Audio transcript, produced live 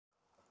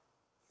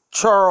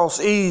Charles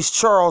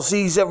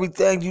Ease,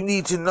 everything you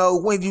need to know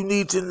when you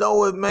need to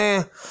know it,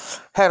 man.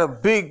 Had a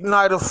big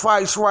night of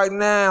fights right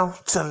now.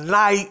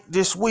 Tonight,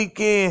 this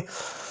weekend,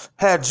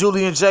 had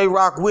Julian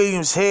J-Rock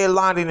Williams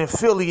headlining in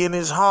Philly in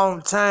his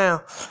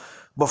hometown.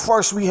 But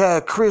first we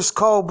had Chris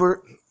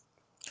Colbert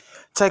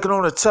taking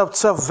on a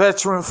tough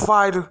veteran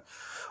fighter,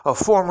 a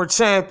former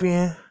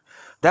champion.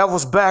 That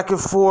was back and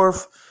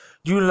forth.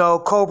 You know,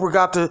 Colbert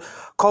got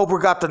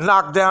the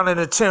knockdown in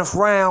the 10th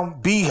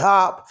round.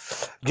 B-Hop,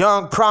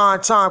 young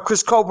prime time.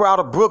 Chris Colbert out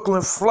of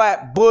Brooklyn,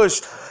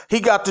 Flatbush. He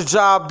got the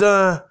job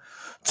done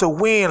to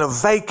win a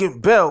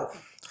vacant belt.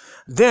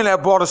 Then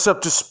that brought us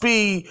up to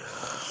speed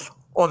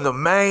on the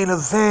main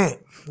event.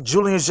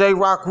 Julian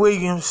J-Rock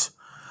Williams,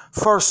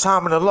 first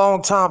time in a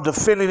long time,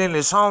 defending in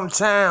his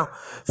hometown,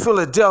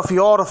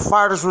 Philadelphia. All the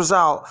fighters was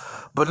out.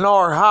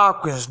 Bernard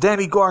Hopkins,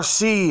 Danny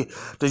Garcia,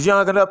 the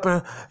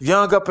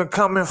young up and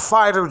coming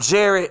fighter,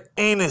 Jared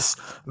Ennis,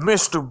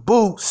 Mr.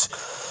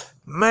 Boots.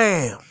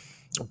 Man,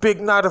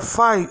 big night of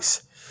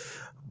fights.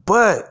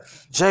 But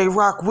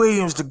J-Rock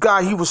Williams, the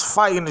guy he was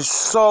fighting, is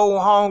so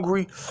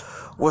hungry,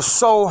 was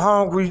so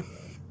hungry.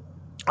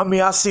 I mean,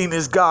 I seen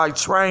this guy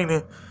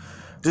training.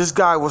 This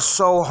guy was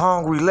so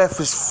hungry, left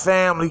his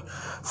family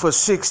for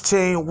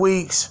 16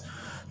 weeks.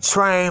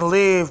 Train,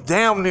 lived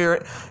down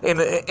near in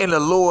a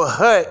little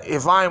hut,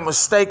 if I ain't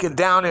mistaken,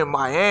 down in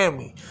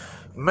Miami.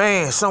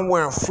 Man,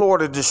 somewhere in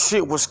Florida, the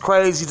shit was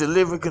crazy. The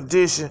living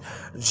condition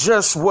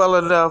just well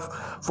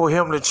enough for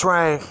him to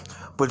train.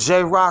 But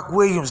J-Rock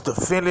Williams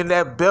defending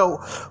that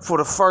belt for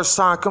the first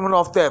time, coming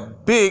off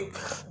that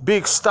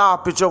big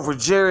stoppage over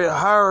Jared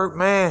Hurd.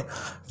 Man,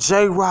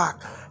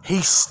 J-Rock,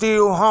 he's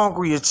still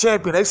hungry, a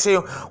champion. They say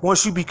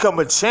once you become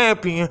a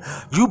champion,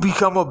 you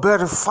become a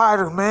better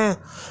fighter, man.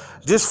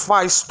 This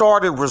fight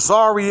started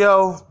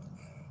Rosario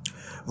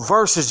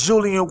versus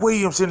Julian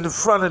Williams in the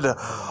front of the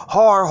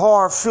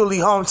hard Philly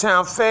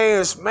hometown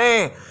fans.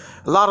 Man,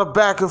 a lot of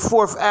back and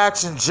forth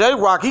action.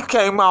 J-Rock, he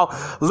came out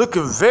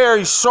looking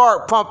very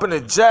sharp, pumping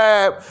a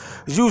jab,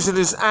 using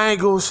his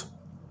angles.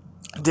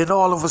 Then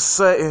all of a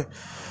sudden,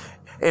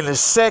 in the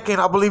second,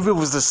 I believe it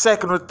was the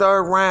second or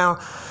third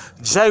round,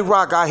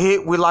 J-Rock got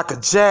hit with like a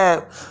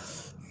jab.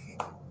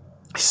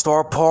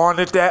 Start pawing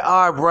at that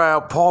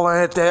eyebrow, pulling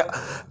at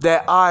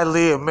that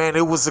eyelid, man.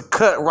 It was a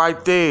cut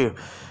right there.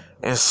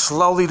 And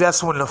slowly,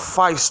 that's when the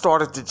fight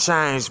started to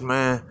change,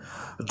 man.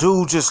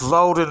 Dude just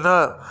loading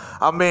up.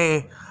 I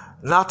mean,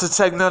 not to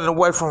take nothing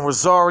away from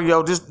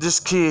Rosario, this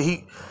kid,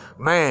 he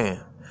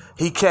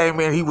came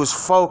in, he was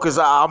focused.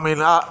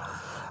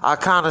 I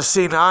kind of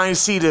seen it. I ain't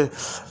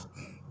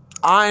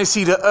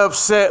see the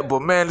upset, but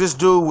man, this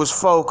dude was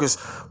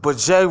focused. But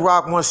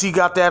J-Rock, once he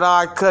got that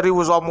eye cut, it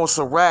was almost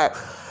a wrap.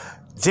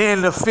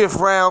 Then the 5th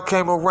round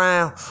came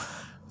around.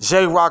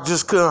 J-Rock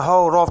just couldn't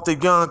hold off the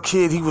young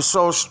kid. He was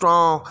so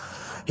strong.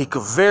 He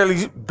could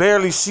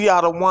barely see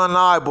out of one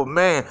eye. But,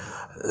 man,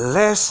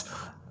 let's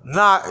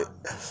not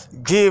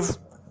give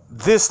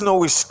this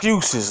no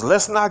excuses.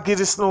 Let's not give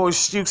this no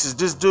excuses.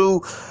 This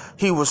dude,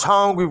 he was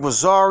hungry.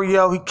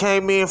 Rosario, he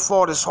came in,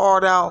 fought his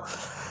heart out.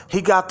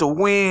 He got the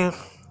win,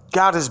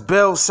 got his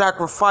belt,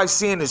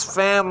 sacrificing his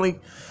family,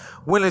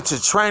 went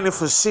into training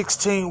for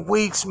 16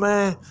 weeks,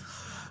 man.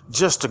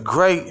 Just a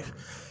great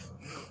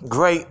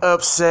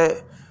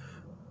upset.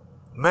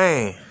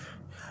 Man,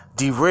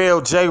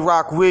 derailed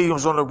J-Rock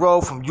Williams on the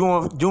road from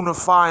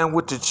unifying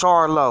with the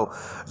Jamel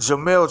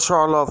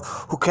Charlo,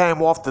 who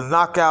came off the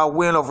knockout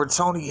win over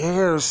Tony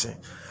Harrison.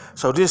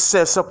 So this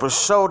sets up a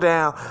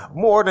showdown,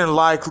 more than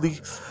likely,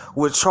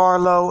 with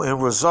Charlo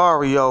and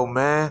Rosario,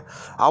 man.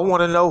 I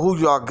want to know who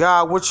y'all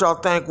got. What y'all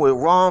think went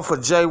wrong for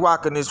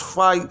J-Rock in this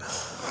fight?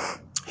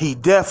 He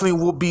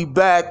definitely will be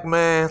back,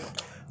 man.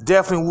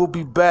 Definitely will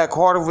be back,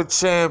 heart of a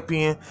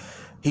champion.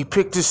 He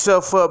picked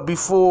himself up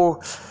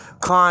before,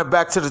 climbed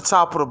back to the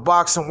top of the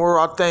boxing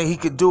world. I think he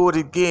could do it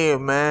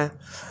again, man.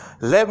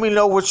 Let me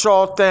know what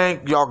y'all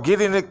think. Y'all get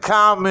in the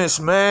comments,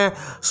 man.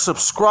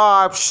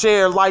 Subscribe,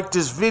 share, like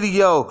this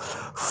video.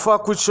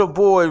 Fuck with your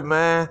boy,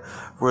 man.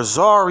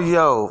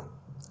 Rosario,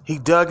 he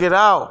dug it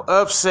out.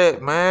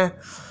 Upset, man.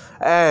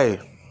 Hey,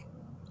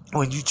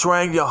 when you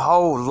train your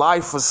whole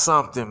life for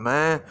something,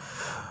 man.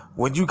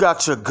 When you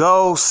got your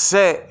goals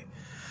set,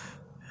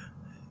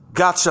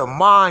 got your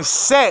mind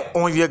set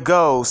on your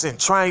goals and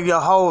train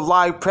your whole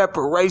life,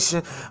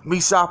 preparation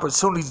meets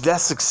opportunity.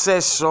 That's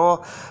success,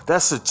 y'all.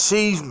 That's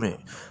achievement.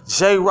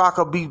 J-Rock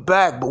will be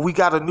back, but we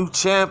got a new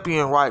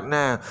champion right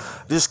now.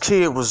 This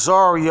kid,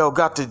 Rosario,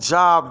 got the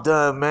job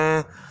done,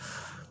 man.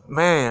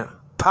 Man,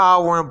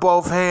 power in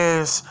both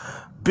hands.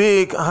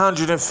 Big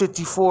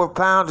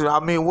 154-pounder. I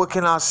mean, what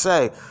can I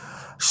say?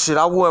 Shit,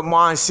 I wouldn't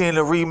mind seeing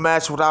a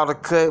rematch without a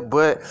cut,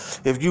 but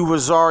if you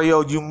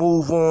Rosario, you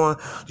move on.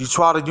 You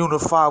try to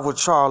unify with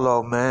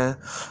Charlo, man.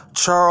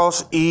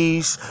 Charles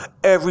Ease,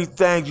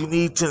 everything you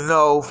need to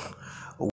know.